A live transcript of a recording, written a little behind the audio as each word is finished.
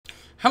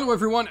Hello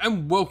everyone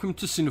and welcome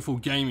to Sinful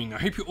Gaming. I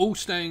hope you're all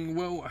staying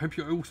well, I hope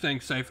you're all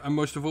staying safe, and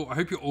most of all, I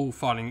hope you're all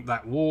fighting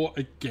that war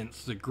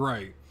against the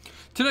grey.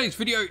 Today's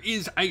video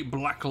is a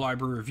Black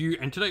Library review,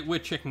 and today we're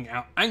checking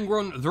out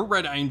Angron, the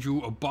Red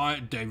Angel by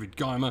David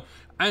Guymer.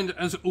 And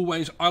as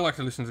always, I like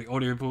to listen to the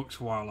audiobooks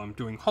while I'm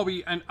doing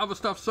hobby and other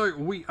stuff, so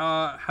we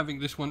are having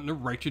this one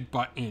narrated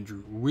by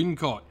Andrew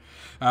Wincott.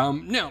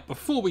 Now,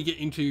 before we get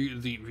into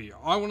the video,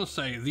 I want to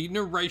say the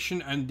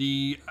narration and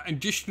the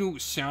additional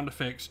sound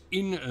effects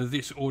in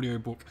this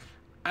audiobook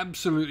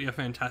absolutely are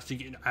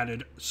fantastic. It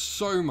added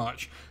so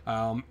much.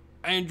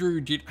 Andrew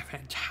did a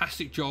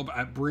fantastic job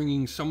at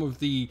bringing some of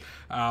the,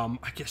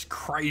 I guess,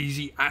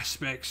 crazy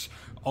aspects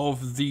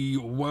of the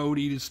World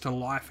Eaters to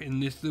life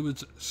in this. There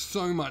was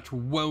so much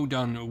well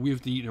done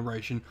with the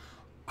narration.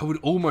 I would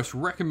almost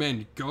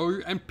recommend go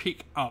and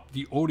pick up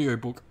the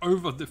audiobook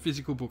over the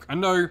physical book. I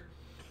know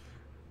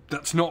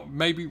that's not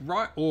maybe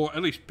right, or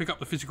at least pick up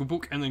the physical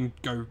book and then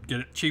go get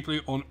it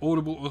cheaply on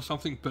Audible or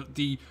something, but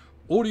the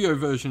audio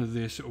version of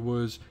this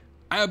was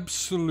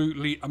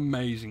absolutely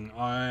amazing.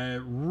 I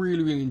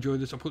really enjoyed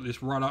this. I put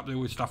this right up there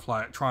with stuff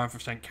like Triumph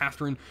of St.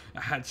 Catherine.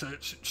 It had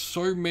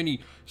so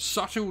many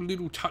subtle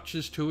little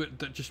touches to it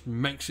that just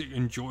makes it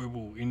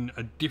enjoyable in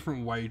a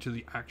different way to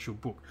the actual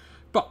book.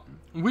 But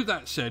with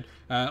that said,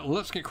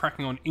 let's get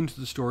cracking on into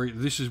the story.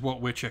 This is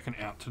what we're checking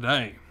out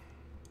today.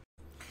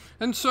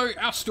 And so,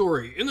 our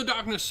story. In the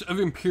darkness of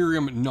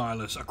Imperium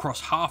Nihilus,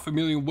 across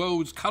 500,000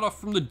 worlds cut off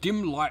from the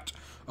dim light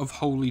of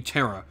holy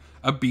terror,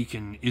 a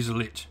beacon is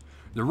lit.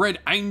 The Red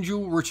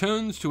Angel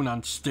returns to an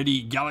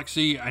unsteady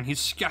galaxy, and his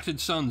scattered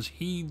sons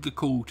heed the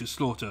call to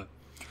slaughter.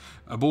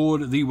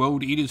 Aboard the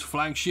World Eater's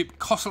flagship,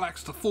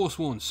 Kosalax the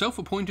Forsworn,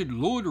 self-appointed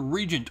Lord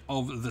Regent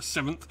of the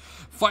 7th,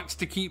 fights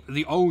to keep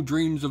the old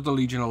dreams of the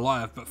Legion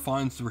alive, but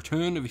finds the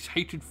return of his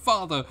hated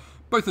father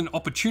both an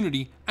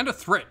opportunity and a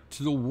threat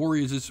to the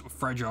warriors'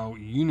 fragile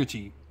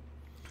unity.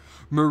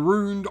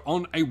 Marooned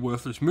on a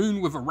worthless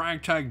moon with a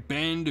ragtag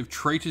band of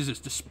traitors as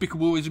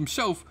despicable as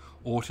himself,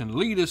 Orton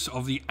Leadus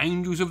of the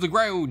Angels of the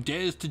Grail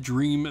dares to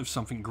dream of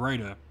something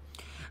greater.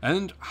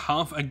 And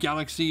half a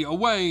galaxy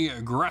away,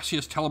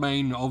 Gracious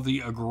Talabane of the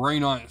Grey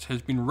Knights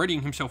has been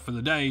readying himself for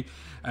the day,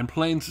 and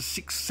plans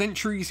 6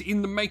 centuries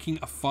in the making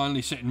are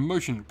finally set in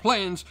motion.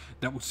 Plans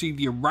that will see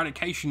the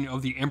eradication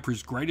of the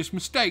Emperor's greatest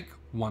mistake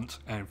once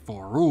and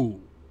for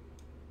all.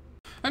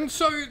 And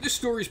so, this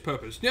story's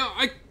purpose. Now,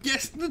 I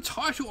guess the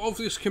title of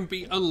this can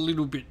be a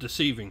little bit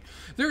deceiving.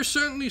 There are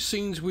certainly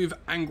scenes with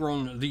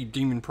Angron, the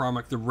Demon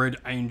Primarch, the Red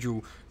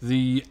Angel,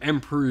 the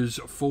Emperor's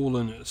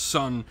fallen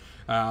son,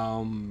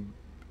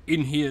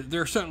 in here.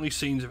 There are certainly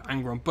scenes of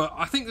Angron, but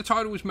I think the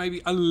title is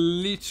maybe a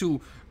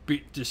little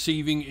bit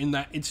deceiving in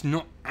that it's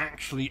not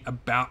actually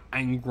about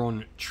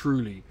Angron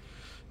truly.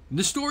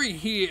 The story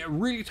here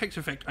really takes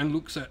effect and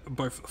looks at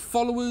both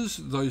followers,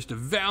 those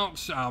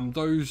devout,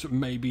 those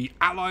maybe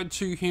allied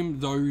to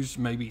him, those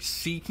maybe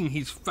seeking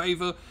his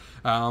favour,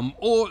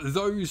 or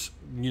those,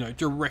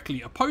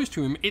 directly opposed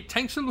to him. It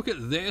takes a look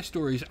at their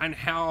stories and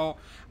how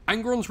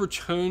Angron's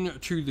return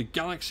to the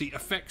galaxy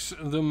affects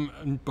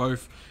them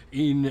both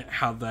in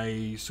how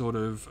they sort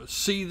of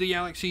see the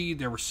galaxy,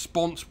 their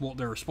response, what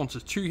their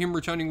responses to him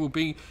returning will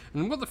be,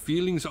 and what the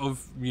feelings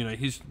of,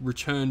 his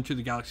return to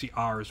the galaxy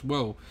are as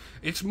well.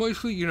 It's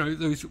mostly,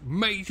 those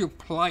major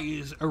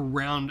players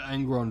around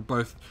Angron,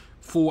 both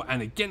for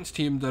and against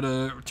him, that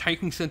are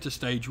taking center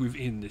stage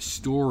within this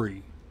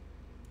story.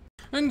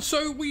 And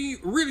so we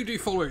really do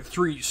follow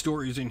 3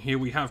 stories in here.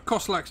 We have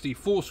Kosalax the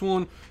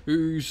Forsworn,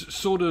 who's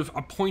sort of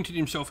appointed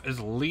himself as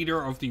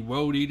leader of the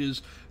World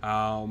Eaters.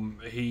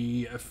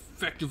 He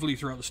effectively,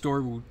 throughout the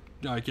story, will,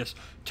 I guess,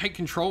 take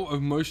control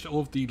of most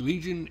of the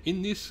Legion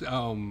in this.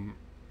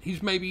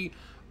 He's maybe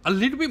a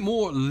little bit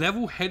more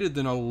level-headed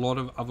than a lot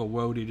of other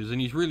World Eaters,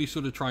 and he's really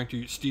sort of trying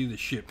to steer the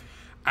ship.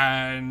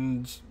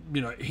 And,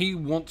 he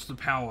wants the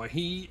power.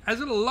 He has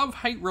a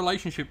love-hate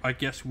relationship, I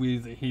guess,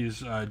 with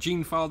his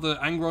gene father,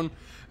 Angron,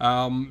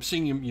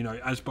 seeing him,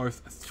 as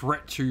both a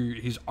threat to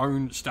his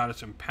own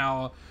status and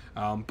power,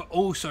 but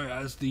also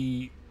as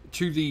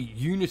to the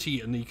unity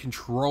and the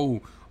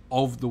control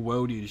of the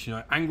World Eaters.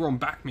 Angron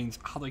back means,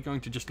 are they going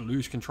to just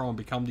lose control and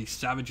become these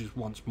savages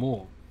once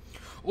more?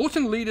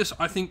 Orton Leadus,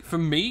 I think, for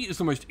me, is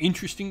the most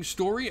interesting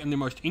story and the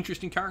most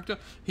interesting character.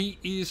 He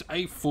is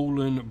a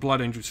fallen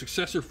Blood Angel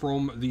successor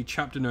from the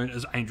chapter known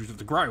as Angels of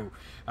the Grail.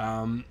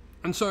 And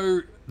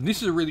so,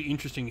 this is a really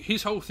interesting...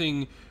 His whole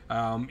thing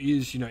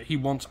is, he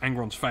wants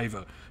Angron's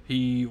favour.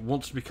 He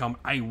wants to become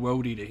a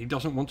World Eater. He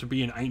doesn't want to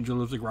be an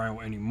Angel of the Grail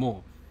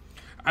anymore.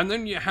 And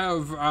then you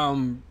have,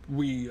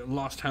 we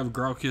last have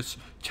Gracious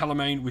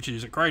Talabane, which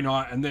is a Grey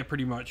Knight, and they're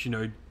pretty much,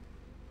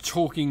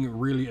 talking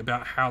really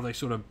about how they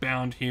sort of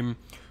bound him,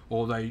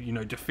 or they,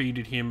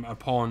 defeated him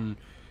upon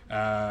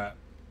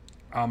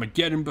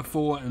Armageddon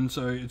before, and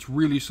so it's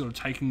really sort of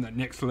taking that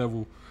next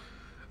level.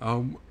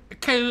 Can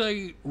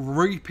they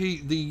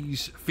repeat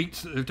these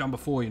feats that they've done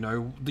before,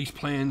 these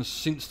plans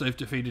since they've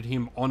defeated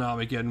him on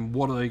Armageddon?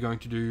 What are they going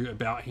to do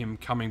about him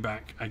coming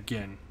back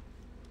again?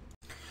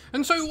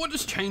 And so what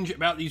does change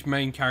about these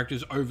main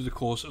characters over the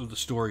course of the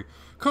story?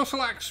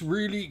 Koselax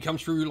really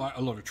comes through like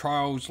a lot of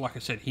trials. Like I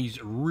said,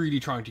 he's really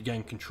trying to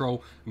gain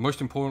control, and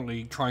most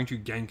importantly, trying to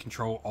gain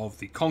control of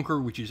the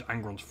Conqueror, which is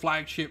Angron's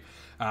flagship.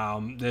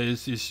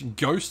 There's this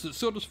ghost that's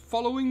sort of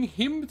following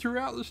him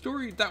throughout the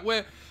story, that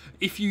where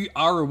if you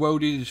are a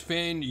World Eaters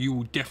fan, you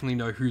will definitely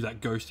know who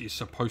that ghost is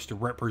supposed to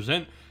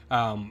represent.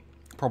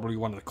 Probably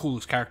one of the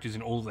coolest characters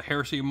in all of the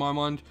Heresy in my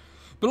mind.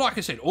 But like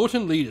I said,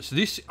 Autumn Leaders,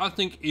 this I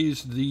think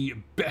is the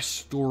best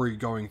story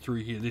going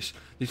through here. This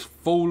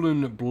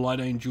fallen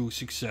Blood Angel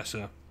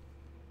successor.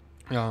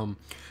 And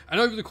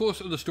over the course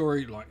of the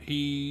story, like,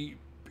 he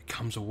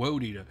becomes a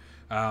World Eater.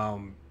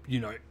 You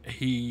know,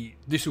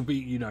 this will be,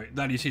 you know,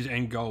 that is his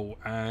end goal.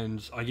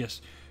 And I guess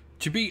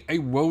to be a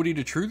World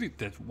Eater truly,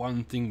 there's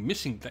one thing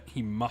missing that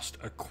he must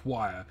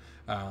acquire.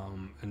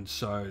 And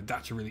so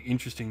that's a really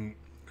interesting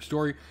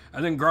story.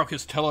 And then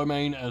Gralkus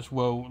Telomane as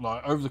well.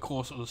 Like, over the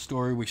course of the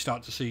story, we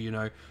start to see, you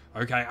know,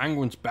 okay,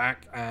 Angron's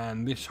back,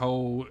 and this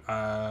whole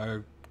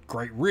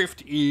Great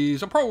Rift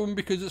is a problem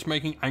because it's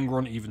making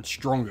Angron even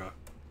stronger.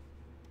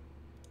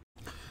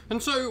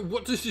 And so,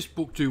 what does this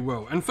book do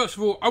well? And first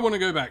of all, I want to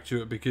go back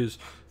to it because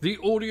the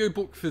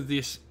audiobook for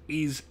this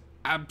is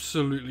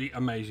absolutely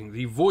amazing.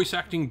 The voice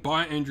acting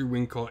by Andrew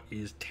Wincott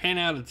is 10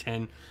 out of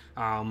 10.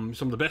 Some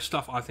of the best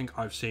stuff I think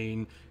I've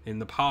seen in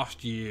the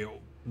past year,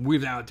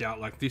 without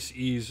doubt. Like, this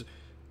is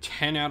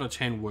 10 out of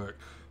 10 work.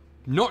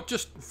 Not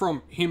just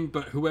from him,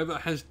 but whoever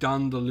has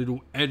done the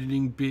little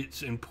editing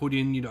bits and put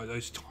in, you know,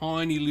 those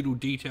tiny little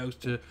details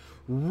to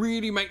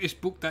really make this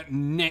book that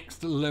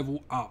next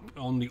level up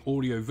on the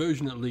audio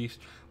version, at least.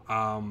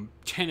 10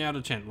 out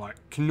of 10. Like,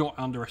 cannot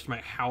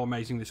underestimate how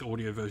amazing this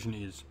audio version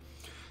is.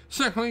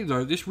 Secondly,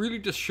 though, this really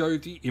just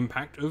showed the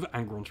impact of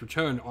Angron's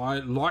return. I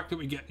like that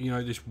we get, you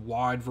know, this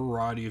wide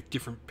variety of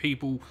different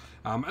people,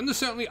 and there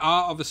certainly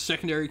are other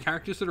secondary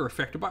characters that are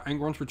affected by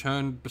Angron's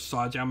return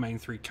besides our main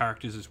three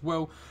characters as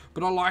well.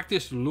 But I like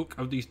this look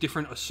of these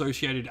different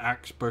associated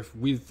acts, both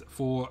with,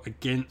 for,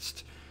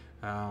 against,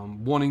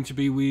 wanting to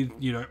be with,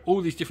 you know, all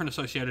these different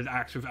associated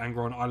acts with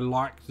Angron. I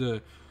like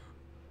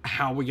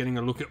how we're getting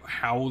a look at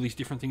how all these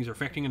different things are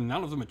affecting, and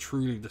none of them are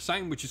truly the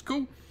same, which is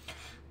cool.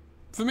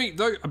 For me,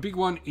 though, a big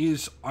one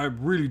is I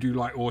really do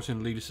like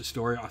Autumn Leaders'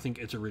 story. I think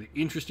it's a really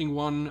interesting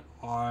one.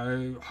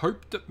 I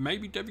hope that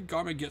maybe David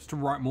Guymer gets to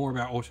write more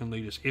about Autumn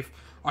Leaders. If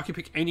I could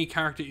pick any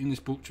character in this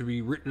book to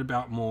be written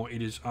about more,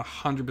 it is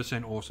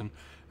 100% Autumn.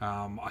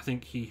 I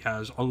think he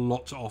has a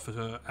lot to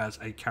offer as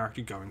a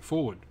character going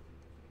forward.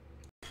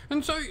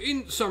 And so,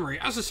 in summary,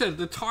 as I said,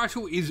 the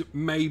title is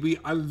maybe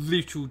a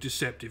little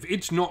deceptive.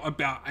 It's not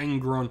about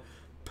Angron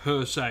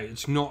per se.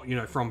 It's not, you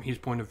know, from his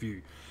point of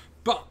view.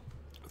 But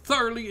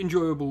thoroughly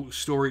enjoyable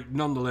story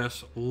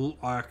nonetheless.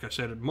 Like I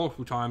said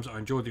multiple times, I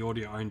enjoyed the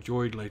audio, I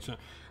enjoyed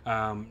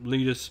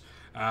Leaders.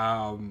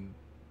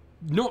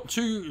 Not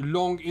too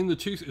long in the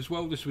tooth as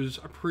well. This was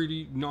a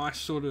pretty nice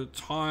sort of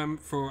time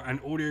for an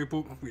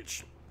audiobook,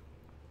 which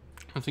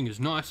I think is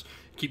nice.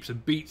 It keeps the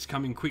beats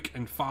coming quick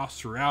and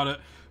fast throughout it,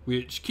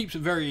 which keeps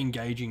it very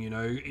engaging. You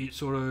know, it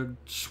sort of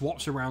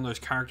swaps around those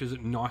characters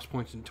at nice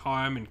points in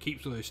time and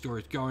keeps all those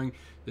stories going.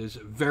 There's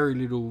very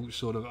little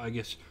sort of, I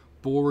guess,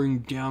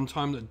 boring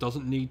downtime that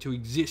doesn't need to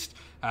exist,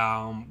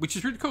 which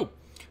is really cool.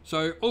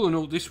 So all in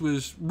all, this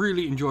was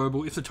really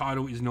enjoyable. If the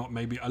title is not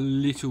maybe a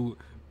little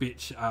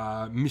bit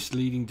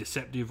misleading,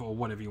 deceptive, or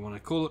whatever you want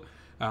to call it,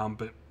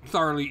 but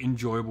thoroughly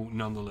enjoyable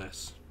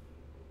nonetheless.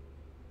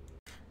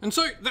 And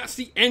so that's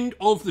the end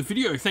of the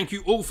video. Thank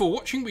you all for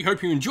watching. We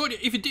hope you enjoyed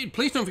it. If you did,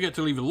 please don't forget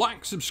to leave a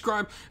like,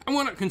 subscribe, and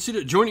why not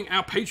consider joining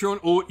our Patreon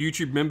or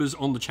YouTube members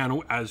on the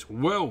channel as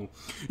well.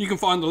 You can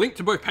find the link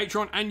to both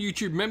Patreon and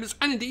YouTube members,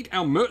 and indeed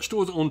our merch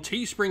stores on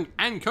Teespring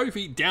and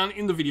Ko-fi down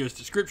in the video's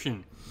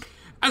description.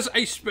 As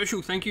a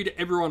special thank you to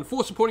everyone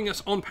for supporting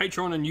us on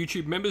Patreon and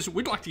YouTube members,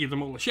 we'd like to give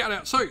them all a shout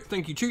out. So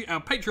thank you to our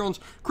Patreons,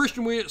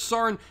 Christian Weir,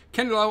 Soren,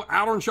 Kenny Lowe,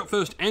 Outer and Shot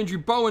First, Andrew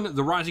Bowen,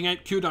 The Rising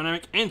 8, Q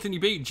Dynamic, Anthony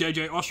B,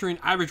 JJ Austrian,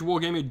 Average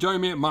Wargamer,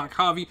 Domir, Mark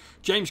Harvey,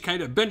 James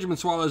Cater, Benjamin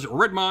Swallows,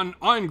 Red Martin,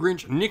 Iron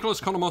Grinch, Nicholas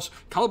Conomos,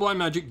 Colorblind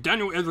Magic,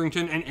 Daniel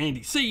Etherington, and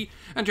Andy C.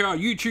 And to our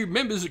YouTube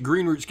members,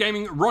 Green Roots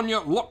Gaming,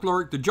 Ronya, Lock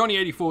Lorick, The Johnny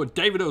 84,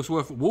 David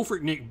Ellsworth,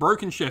 Wolfric Nick,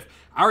 Broken Chef,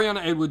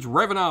 Ariana Edwards,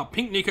 Revenar,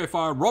 Pink Nico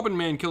Fire, Robin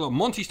Mankiller,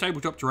 Monty's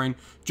Tabletop Terrain,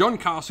 John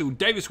Castle,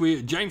 Davis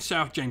Weir, James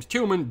South, James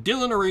Tillman,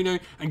 Dylan Areno,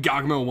 and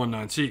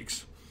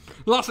Gargamel196.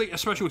 Lastly, a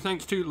special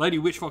thanks to Lady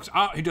Witchfox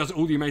Art, who does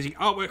all the amazing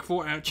artwork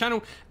for our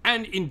channel,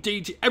 and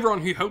indeed to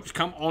everyone who helps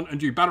come on and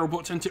do battle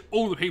reports, and to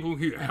all the people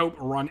who help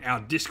run our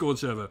Discord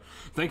server.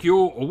 Thank you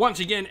all once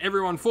again,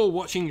 everyone, for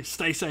watching.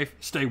 Stay safe,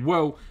 stay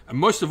well, and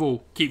most of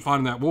all, keep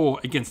fighting that war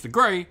against the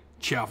Grey.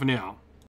 Ciao for now.